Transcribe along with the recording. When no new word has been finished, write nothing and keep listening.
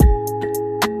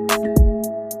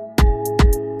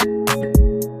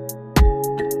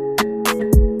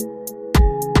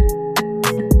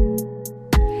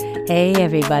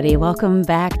everybody. Welcome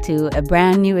back to a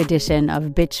brand new edition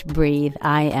of Bitch Breathe.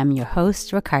 I am your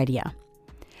host, Ricardia.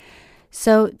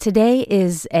 So today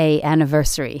is a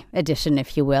anniversary edition,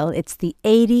 if you will. It's the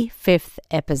 85th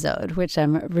episode, which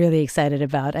I'm really excited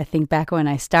about. I think back when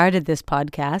I started this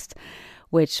podcast,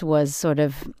 which was sort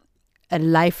of a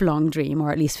lifelong dream,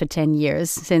 or at least for 10 years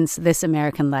since This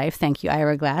American Life. Thank you,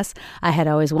 Ira Glass. I had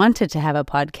always wanted to have a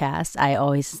podcast. I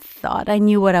always thought I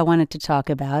knew what I wanted to talk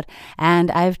about. And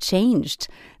I've changed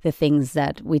the things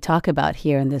that we talk about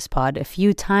here in this pod a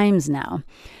few times now.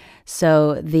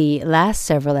 So the last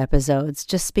several episodes,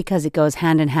 just because it goes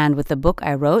hand in hand with the book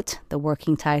I wrote, the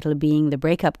working title being The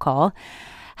Breakup Call,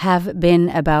 have been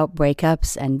about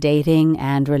breakups and dating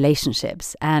and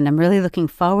relationships. And I'm really looking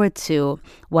forward to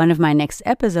one of my next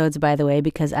episodes, by the way,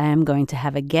 because I am going to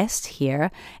have a guest here,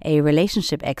 a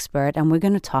relationship expert, and we're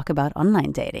going to talk about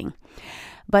online dating.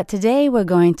 But today we're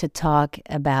going to talk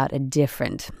about a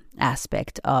different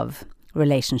aspect of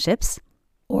relationships,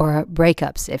 or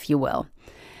breakups, if you will.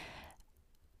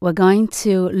 We're going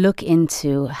to look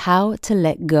into how to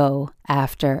let go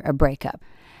after a breakup.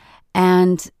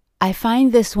 And I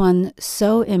find this one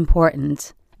so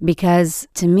important because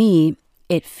to me,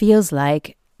 it feels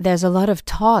like there's a lot of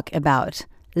talk about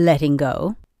letting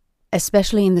go,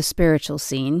 especially in the spiritual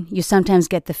scene. You sometimes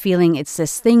get the feeling it's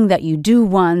this thing that you do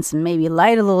once, and maybe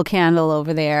light a little candle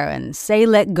over there and say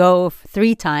let go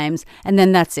 3 times, and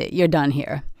then that's it, you're done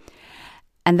here.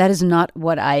 And that is not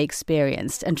what I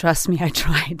experienced. And trust me, I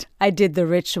tried. I did the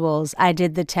rituals, I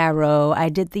did the tarot, I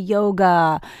did the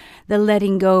yoga, the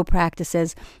letting go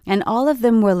practices. And all of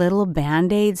them were little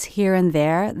band-aids here and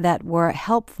there that were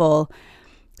helpful,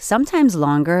 sometimes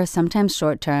longer, sometimes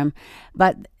short-term.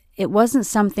 But it wasn't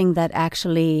something that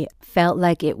actually felt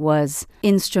like it was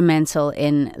instrumental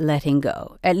in letting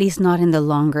go, at least not in the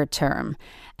longer term.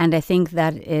 And I think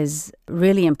that is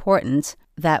really important,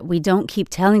 that we don't keep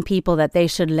telling people that they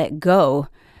should let go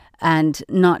and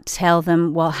not tell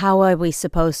them, well, how are we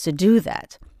supposed to do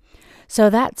that? So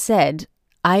that said,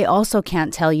 I also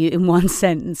can't tell you in one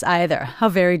sentence either. How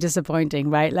very disappointing,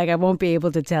 right? Like I won't be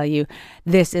able to tell you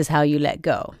this is how you let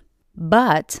go.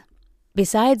 But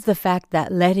besides the fact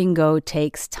that letting go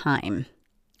takes time,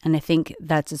 and I think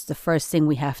that's just the first thing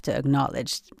we have to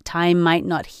acknowledge. Time might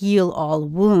not heal all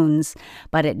wounds,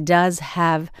 but it does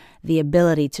have the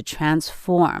ability to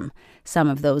transform some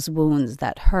of those wounds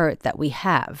that hurt that we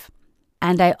have.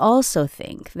 And I also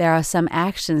think there are some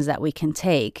actions that we can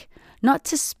take, not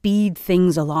to speed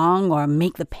things along or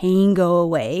make the pain go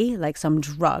away, like some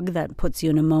drug that puts you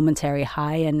in a momentary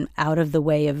high and out of the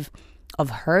way of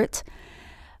hurt.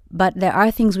 But there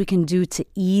are things we can do to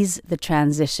ease the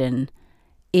transition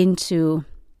into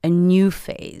a new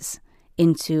phase,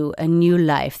 into a new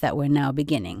life that we're now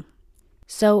beginning.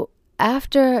 So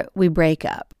after we break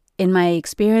up, in my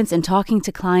experience in talking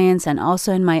to clients and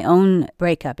also in my own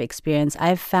breakup experience,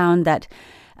 I've found that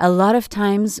a lot of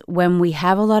times when we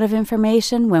have a lot of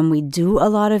information, when we do a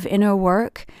lot of inner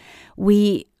work,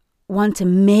 we want to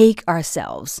make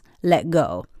ourselves let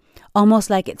go. Almost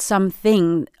like it's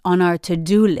something on our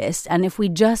to-do list, and if we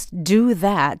just do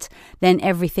that, then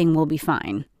everything will be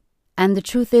fine. And the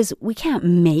truth is, we can't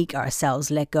make ourselves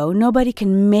let go. Nobody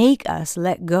can make us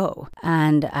let go.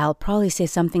 And I'll probably say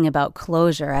something about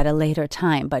closure at a later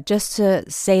time, but just to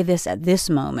say this at this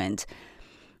moment,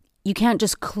 you can't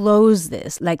just close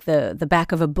this like the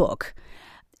back of a book.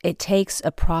 It takes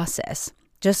a process.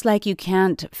 Just like you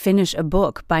can't finish a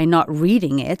book by not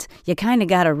reading it, you kind of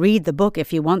got to read the book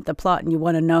if you want the plot and you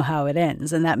want to know how it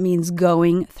ends. And that means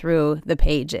going through the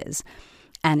pages.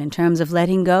 And in terms of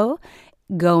letting go,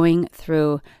 going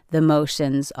through the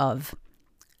motions of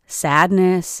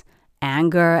sadness,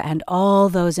 anger, and all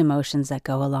those emotions that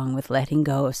go along with letting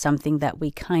go of something that we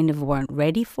kind of weren't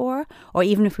ready for. Or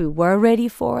even if we were ready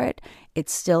for it,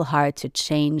 it's still hard to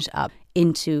change up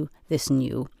into this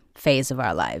new phase of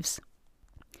our lives.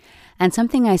 And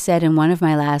something I said in one of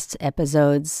my last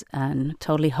episodes, and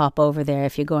totally hop over there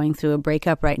if you're going through a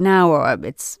breakup right now or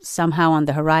it's somehow on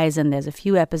the horizon. There's a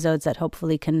few episodes that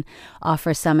hopefully can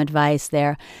offer some advice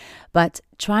there. But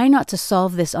try not to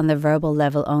solve this on the verbal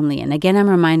level only. And again, I'm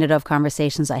reminded of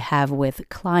conversations I have with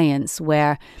clients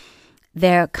where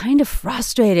they're kind of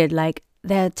frustrated, like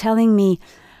they're telling me,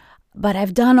 but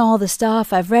I've done all the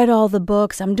stuff, I've read all the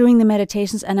books, I'm doing the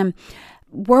meditations, and I'm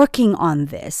working on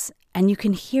this. And you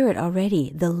can hear it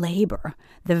already, the labor,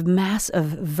 the mass of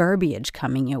verbiage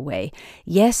coming your way.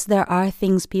 Yes, there are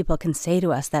things people can say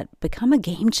to us that become a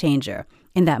game changer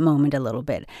in that moment a little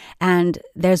bit. And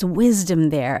there's wisdom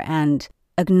there and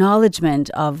acknowledgement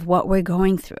of what we're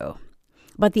going through.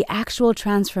 But the actual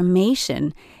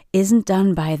transformation isn't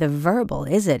done by the verbal,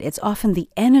 is it? It's often the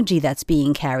energy that's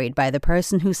being carried by the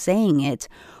person who's saying it,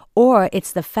 or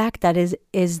it's the fact that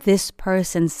is this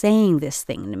person saying this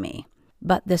thing to me?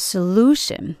 But the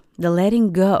solution, the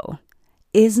letting go,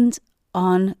 isn't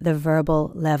on the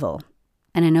verbal level.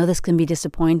 And I know this can be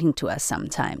disappointing to us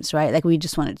sometimes, right? Like we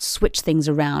just want to switch things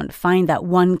around, find that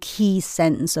one key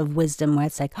sentence of wisdom where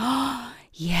it's like, oh,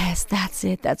 yes, that's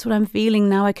it. That's what I'm feeling.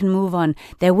 Now I can move on.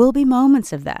 There will be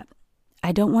moments of that.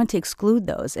 I don't want to exclude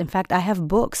those. In fact, I have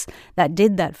books that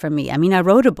did that for me. I mean, I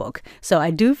wrote a book, so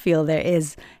I do feel there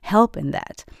is help in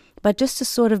that. But just to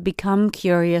sort of become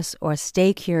curious or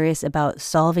stay curious about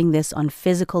solving this on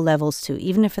physical levels too,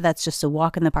 even if that's just a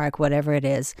walk in the park, whatever it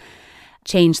is,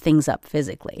 change things up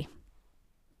physically.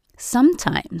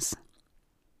 Sometimes,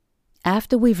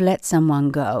 after we've let someone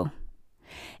go,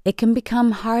 it can become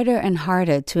harder and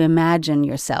harder to imagine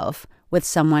yourself with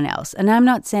someone else. And I'm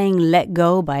not saying let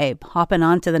go by hopping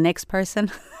on to the next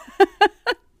person.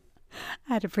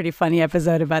 I had a pretty funny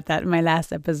episode about that in my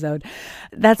last episode.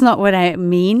 That's not what I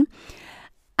mean.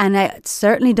 And I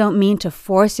certainly don't mean to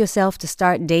force yourself to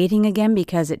start dating again,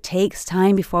 because it takes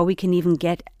time before we can even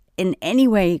get in any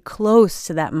way close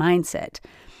to that mindset.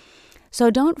 So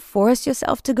don't force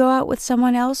yourself to go out with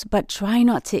someone else, but try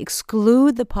not to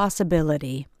exclude the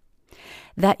possibility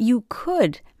that you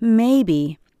could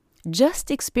maybe just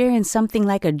experience something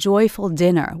like a joyful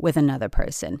dinner with another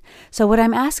person. So what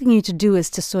I'm asking you to do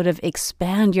is to sort of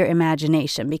expand your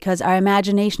imagination, because our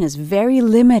imagination is very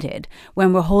limited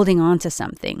when we're holding on to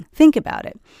something. Think about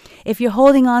it. If you're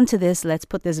holding on to this, let's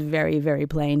put this very, very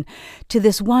plain, to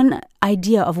this one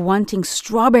idea of wanting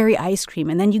strawberry ice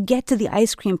cream, and then you get to the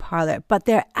ice cream parlor, but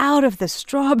they're out of the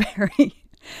strawberry.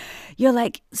 You're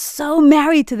like so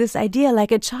married to this idea,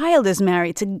 like a child is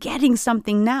married to getting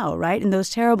something now, right? In those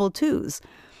terrible twos,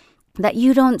 that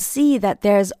you don't see that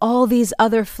there's all these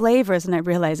other flavors. And I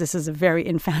realize this is a very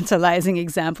infantilizing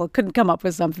example. Couldn't come up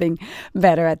with something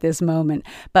better at this moment,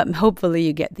 but hopefully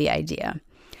you get the idea.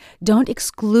 Don't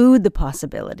exclude the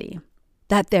possibility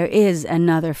that there is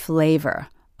another flavor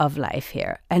of life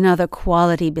here, another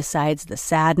quality besides the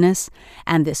sadness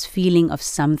and this feeling of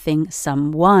something,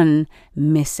 someone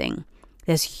missing.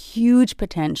 There's huge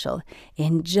potential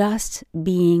in just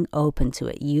being open to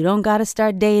it. You don't got to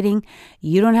start dating.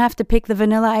 You don't have to pick the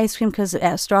vanilla ice cream because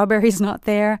strawberry's not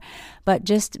there, but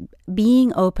just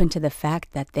being open to the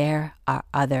fact that there are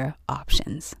other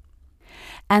options.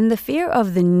 And the fear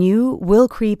of the new will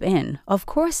creep in. Of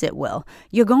course it will.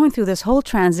 You're going through this whole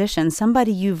transition.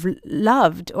 Somebody you've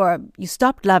loved or you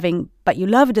stopped loving, but you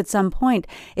loved at some point,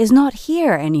 is not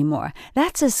here anymore.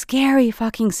 That's a scary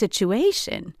fucking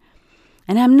situation.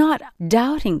 And I'm not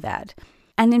doubting that.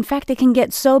 And in fact, it can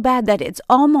get so bad that it's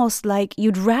almost like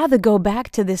you'd rather go back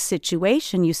to this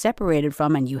situation you separated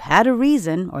from and you had a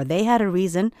reason, or they had a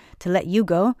reason to let you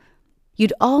go.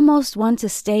 You'd almost want to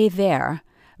stay there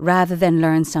rather than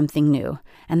learn something new.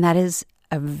 And that is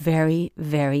a very,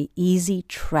 very easy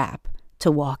trap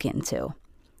to walk into.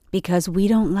 Because we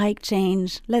don't like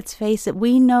change. Let's face it,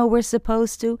 we know we're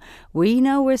supposed to. We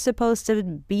know we're supposed to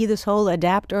be this whole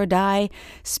adapt or die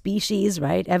species,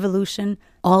 right? Evolution.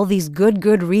 All these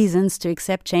good reasons to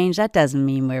accept change. That doesn't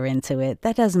mean we're into it.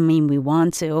 That doesn't mean we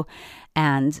want to.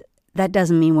 And that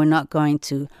doesn't mean we're not going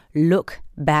to look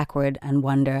backward and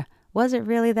wonder, was it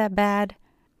really that bad?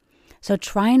 So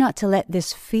try not to let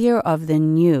this fear of the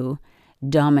new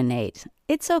dominate.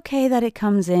 It's okay that it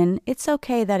comes in. It's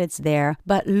okay that it's there.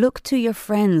 But look to your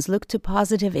friends. Look to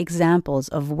positive examples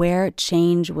of where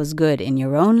change was good in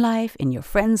your own life, in your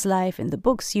friend's life, in the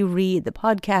books you read, the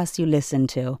podcasts you listen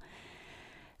to.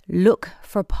 Look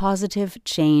for positive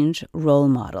change role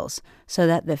models so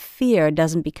that the fear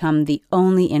doesn't become the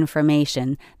only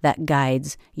information that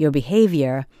guides your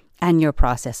behavior and your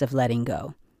process of letting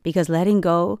go. Because letting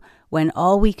go, when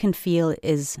all we can feel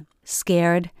is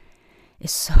scared,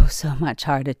 is so much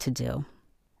harder to do.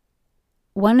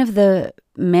 One of the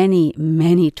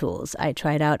many tools I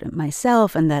tried out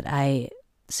myself and that I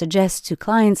suggest to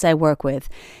clients I work with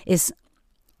is,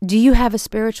 do you have a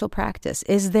spiritual practice?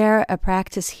 Is there a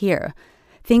practice here?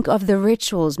 Think of the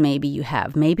rituals maybe you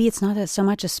have. Maybe it's not so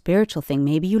much a spiritual thing.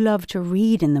 Maybe you love to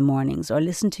read in the mornings or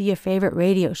listen to your favorite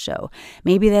radio show.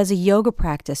 Maybe there's a yoga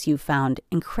practice you found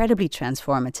incredibly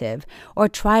transformative, or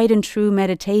tried and true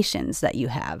meditations that you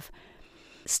have.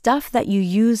 Stuff that you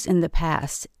used in the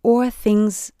past, or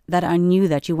things that are new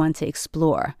that you want to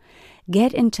explore.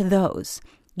 Get into those.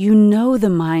 You know the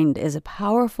mind is a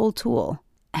powerful tool,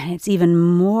 and it's even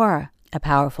more a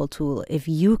powerful tool if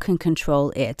you can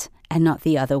control it and not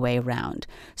the other way around.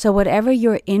 So whatever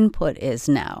your input is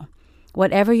now,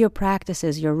 whatever your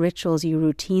practices, your rituals, your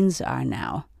routines are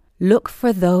now, Look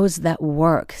for those that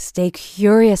work. Stay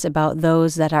curious about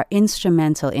those that are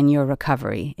instrumental in your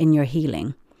recovery, in your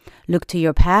healing. Look to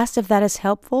your past if that is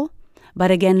helpful,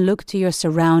 but again, look to your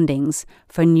surroundings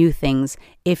for new things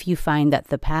if you find that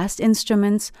the past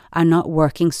instruments are not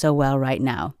working so well right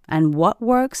now. And what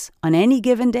works on any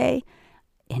given day,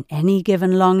 in any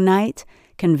given long night,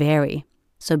 can vary.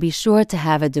 So be sure to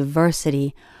have a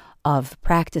diversity of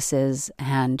practices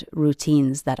and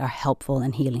routines that are helpful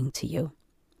and healing to you.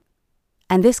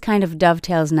 And this kind of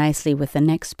dovetails nicely with the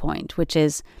next point, which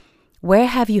is, where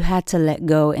have you had to let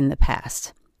go in the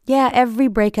past? Yeah, every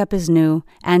breakup is new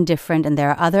and different, and there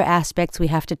are other aspects we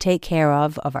have to take care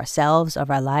of ourselves,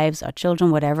 of our lives, our children,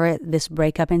 whatever this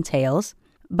breakup entails.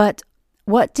 But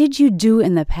what did you do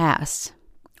in the past?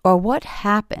 Or what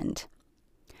happened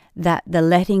that the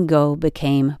letting go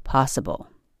became possible?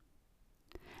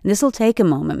 And this will take a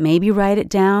moment. Maybe write it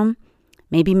down.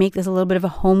 Maybe make this a little bit of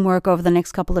a homework over the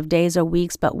next couple of days or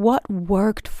weeks. But what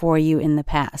worked for you in the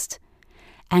past?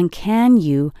 And can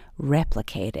you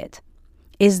replicate it?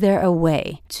 Is there a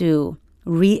way to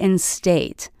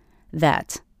reinstate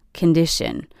that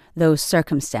condition, those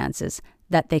circumstances,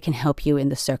 that they can help you in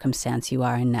the circumstance you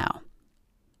are in now?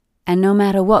 And no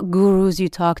matter what gurus you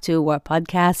talk to, what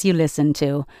podcasts you listen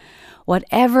to,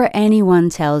 whatever anyone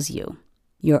tells you,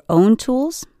 your own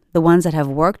tools, the ones that have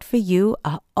worked for you,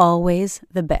 are always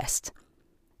the best.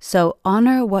 So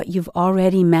honor what you've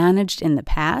already managed in the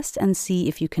past and see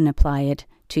if you can apply it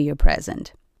to your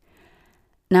present.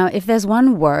 Now, if there's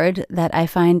one word that I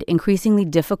find increasingly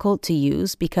difficult to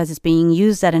use because it's being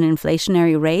used at an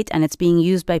inflationary rate and it's being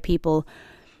used by people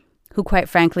who, quite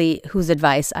frankly, whose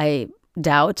advice I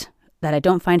doubt, that I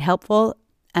don't find helpful,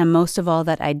 and most of all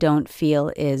that I don't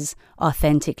feel is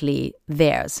authentically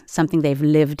theirs, something they've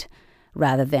lived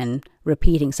rather than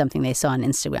repeating something they saw on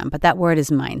Instagram. But that word is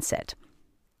mindset.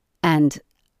 And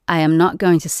I am not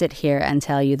going to sit here and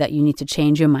tell you that you need to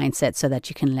change your mindset so that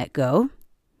you can let go.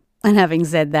 And having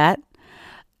said that,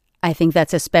 I think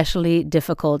that's especially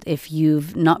difficult if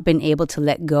you've not been able to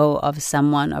let go of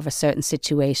someone, of a certain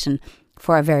situation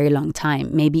for a very long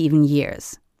time, maybe even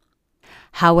years.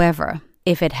 However,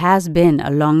 if it has been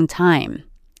a long time,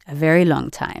 a very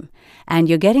long time, and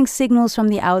you're getting signals from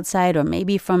the outside or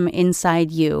maybe from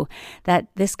inside you that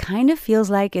this kind of feels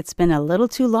like it's been a little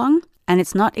too long and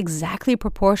it's not exactly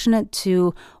proportionate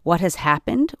to what has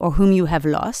happened or whom you have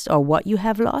lost or what you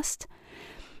have lost,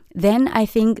 then I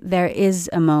think there is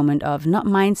a moment of not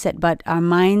mindset, but our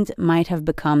mind might have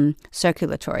become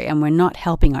circulatory and we're not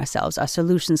helping ourselves. Our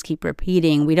solutions keep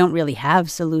repeating. We don't really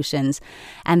have solutions.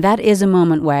 And that is a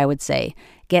moment where I would say,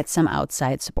 get some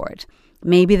outside support.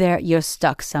 Maybe you're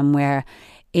stuck somewhere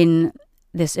in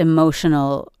this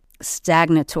emotional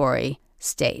stagnatory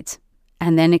state.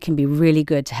 And then it can be really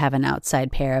good to have an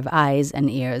outside pair of eyes and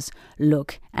ears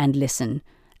look and listen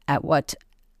at what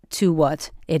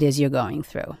it is you're going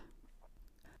through.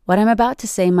 What I'm about to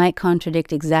say might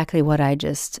contradict exactly what I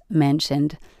just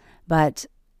mentioned, but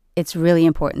it's really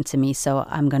important to me, so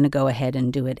I'm going to go ahead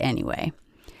and do it anyway.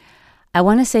 I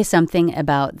want to say something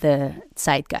about the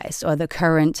zeitgeist, or the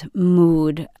current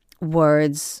mood,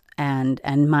 words, and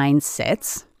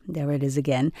mindsets, there it is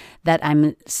again, that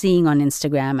I'm seeing on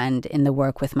Instagram and in the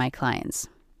work with my clients.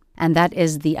 And that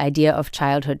is the idea of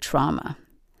childhood trauma.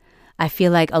 I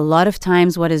feel like a lot of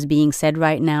times what is being said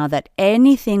right now, that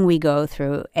anything we go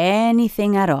through,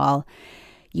 anything at all,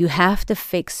 you have to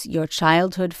fix your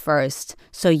childhood first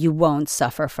so you won't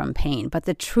suffer from pain. But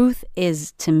the truth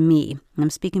is, to me, and I'm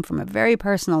speaking from a very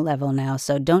personal level now,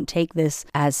 so don't take this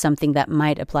as something that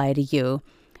might apply to you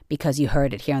because you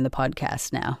heard it here on the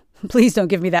podcast now. Please don't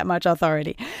give me that much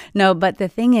authority. No, but the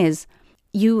thing is,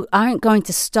 you aren't going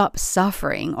to stop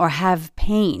suffering or have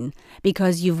pain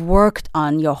because you've worked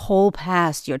on your whole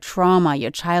past, your trauma,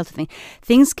 your childhood thing.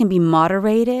 Things can be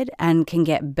moderated and can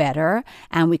get better,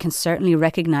 and we can certainly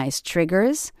recognize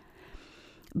triggers.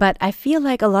 But I feel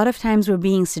like a lot of times we're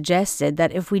being suggested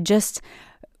that if we just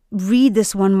read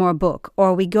this one more book,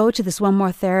 or we go to this one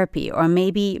more therapy, or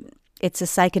maybe it's a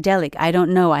psychedelic. I don't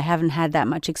know. I haven't had that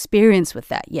much experience with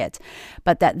that yet.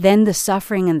 But that then the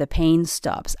suffering and the pain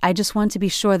stops. I just want to be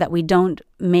sure that we don't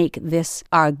make this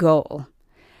our goal.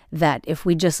 That if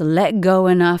we just let go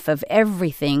enough of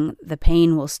everything, the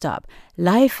pain will stop.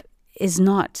 Life is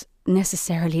not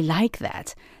necessarily like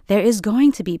that. There is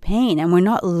going to be pain, and we're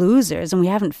not losers, and we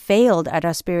haven't failed at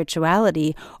our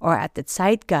spirituality or at the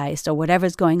zeitgeist or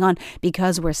whatever's going on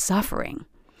because we're suffering,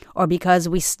 or because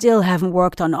we still haven't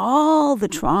worked on all the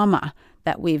trauma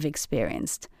that we've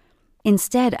experienced.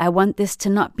 Instead, I want this to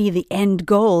not be the end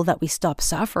goal, that we stop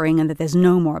suffering and that there's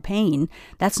no more pain.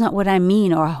 That's not what I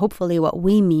mean, or hopefully what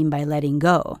we mean by letting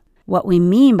go. what we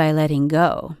mean by letting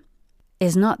go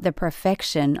is not the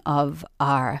perfection of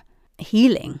our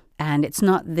healing. And it's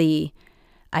not the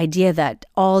idea that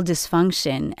all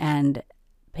dysfunction and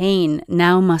pain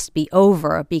now must be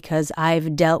over because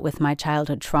I've dealt with my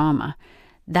childhood trauma.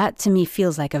 That to me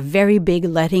feels like a very big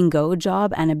letting go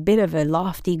job and a bit of a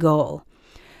lofty goal.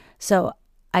 So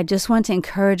I just want to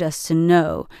encourage us to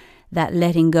know that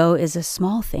letting go is a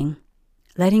small thing.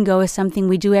 Letting go is something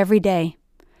we do every day.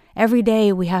 Every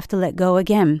day we have to let go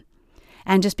again.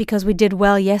 And just because we did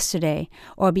well yesterday,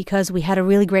 or because we had a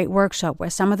really great workshop where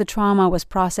some of the trauma was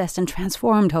processed and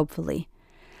transformed, hopefully,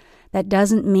 that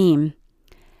doesn't mean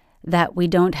that we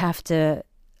don't have to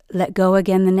let go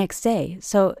again the next day.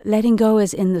 So letting go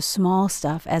is in the small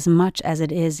stuff as much as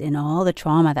it is in all the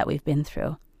trauma that we've been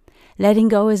through. Letting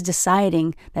go is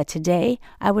deciding that today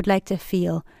I would like to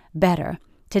feel better.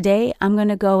 Today, I'm going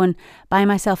to go and buy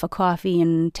myself a coffee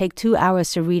and take 2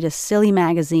 hours to read a silly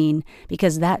magazine,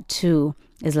 because that too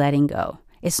is letting go.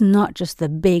 It's not just the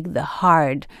big, the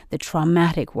hard, the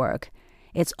traumatic work.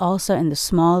 It's also in the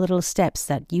small little steps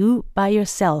that you by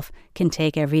yourself can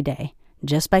take every day,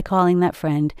 just by calling that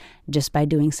friend, just by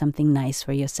doing something nice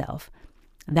for yourself.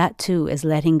 That too is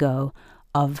letting go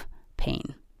of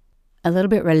pain. A little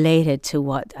bit related to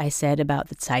what I said about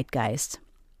the zeitgeist.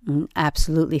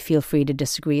 Absolutely feel free to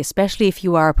disagree, especially if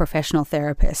you are a professional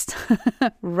therapist.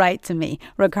 Write to me,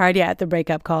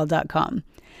 ricardia@thebreakupcall.com.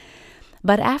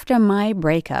 But after my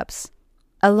breakups,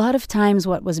 a lot of times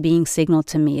what was being signaled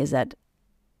to me is that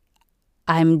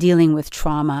I'm dealing with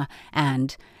trauma,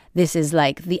 and this is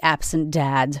like the absent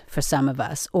dad for some of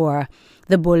us, or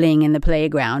the bullying in the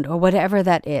playground, or whatever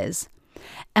that is.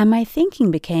 And my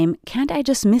thinking became, can't I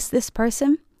just miss this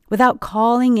person? Without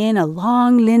calling in a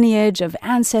long lineage of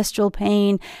ancestral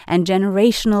pain and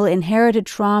generational inherited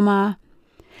trauma.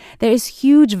 There is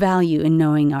huge value in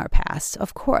knowing our past,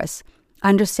 of course,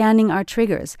 understanding our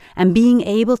triggers and being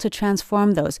able to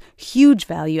transform those. Huge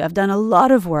value. I've done a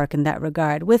lot of work in that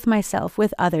regard with myself,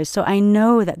 with others, so I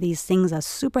know that these things are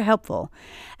super helpful,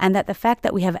 and that the fact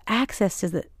that we have access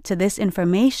to this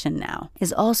information now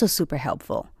is also super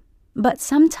helpful. But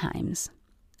sometimes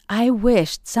I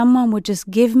wished someone would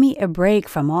just give me a break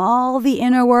from all the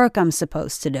inner work I'm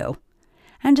supposed to do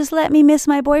and just let me miss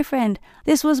my boyfriend.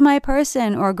 This was my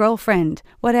person, or girlfriend,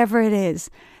 whatever it is.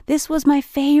 This was my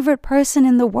favorite person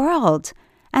in the world,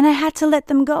 and I had to let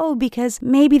them go because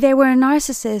maybe they were a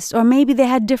narcissist, or maybe they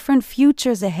had different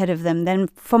futures ahead of them than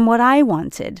from what I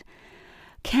wanted.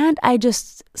 Can't I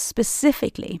just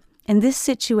specifically, in this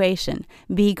situation,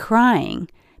 be crying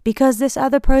because this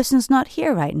other person's not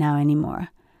here right now anymore?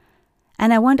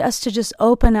 And I want us to just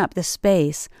open up the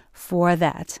space for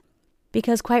that.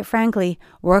 Because quite frankly,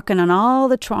 working on all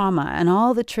the trauma and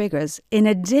all the triggers, in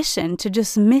addition to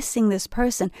just missing this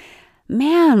person,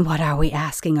 man, what are we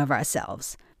asking of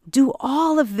ourselves? Do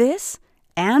all of this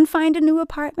and find a new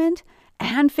apartment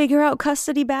and figure out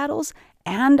custody battles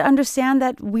and understand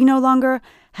that we no longer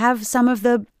have some of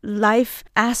the life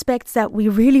aspects that we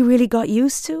really, really got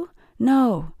used to?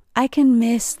 No. I can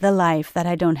miss the life that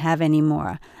I don't have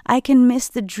anymore. I can miss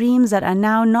the dreams that are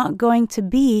now not going to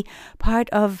be part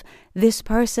of this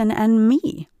person and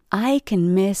me. I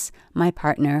can miss my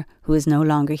partner who is no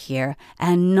longer here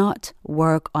and not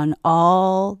work on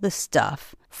all the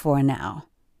stuff for now.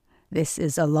 This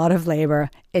is a lot of labor.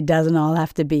 It doesn't all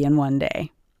have to be in one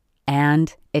day.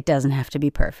 And it doesn't have to be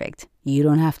perfect. You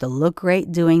don't have to look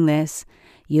great doing this.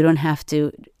 You don't have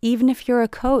to, even if you're a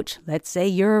coach, let's say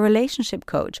you're a relationship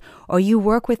coach, or you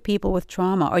work with people with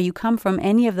trauma, or you come from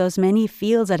any of those many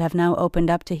fields that have now opened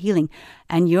up to healing,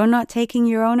 and you're not taking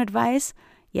your own advice,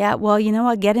 yeah, well, you know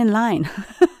what, get in line.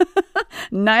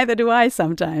 Neither do I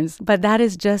sometimes. But that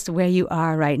is just where you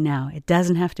are right now. It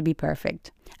doesn't have to be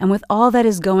perfect. And with all that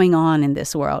is going on in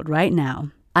this world right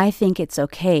now, I think it's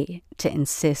okay to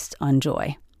insist on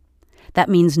joy. That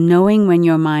means knowing when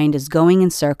your mind is going in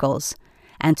circles,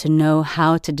 and to know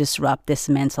how to disrupt this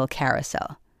mental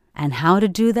carousel. And how to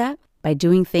do that? By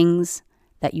doing things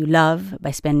that you love, by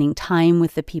spending time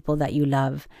with the people that you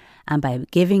love, and by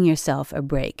giving yourself a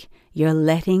break. You're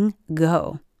letting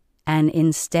go. And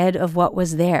instead of what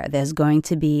was there, there's going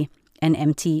to be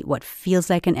what feels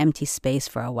like an empty space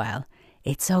for a while.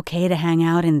 It's okay to hang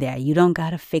out in there. You don't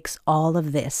got to fix all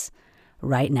of this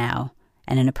right now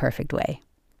and in a perfect way.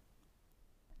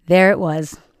 There it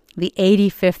was. The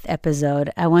 85th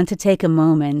episode. I want to take a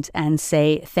moment and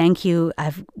say thank you.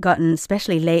 I've gotten,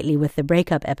 especially lately with the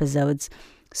breakup episodes,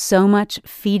 so much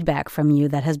feedback from you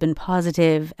that has been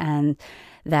positive and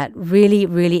that really,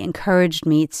 really encouraged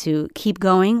me to keep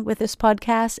going with this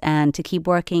podcast and to keep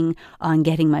working on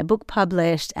getting my book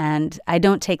published. And I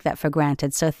don't take that for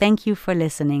granted. So thank you for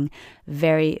listening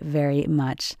very, very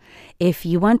much. If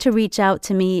you want to reach out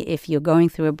to me, if you're going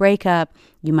through a breakup,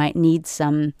 you might need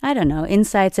some,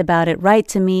 insights about it, write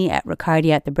to me at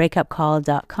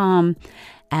ricardia@thebreakupcall.com,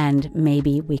 and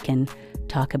maybe we can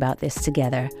talk about this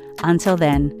together. Until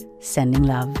then, sending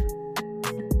love.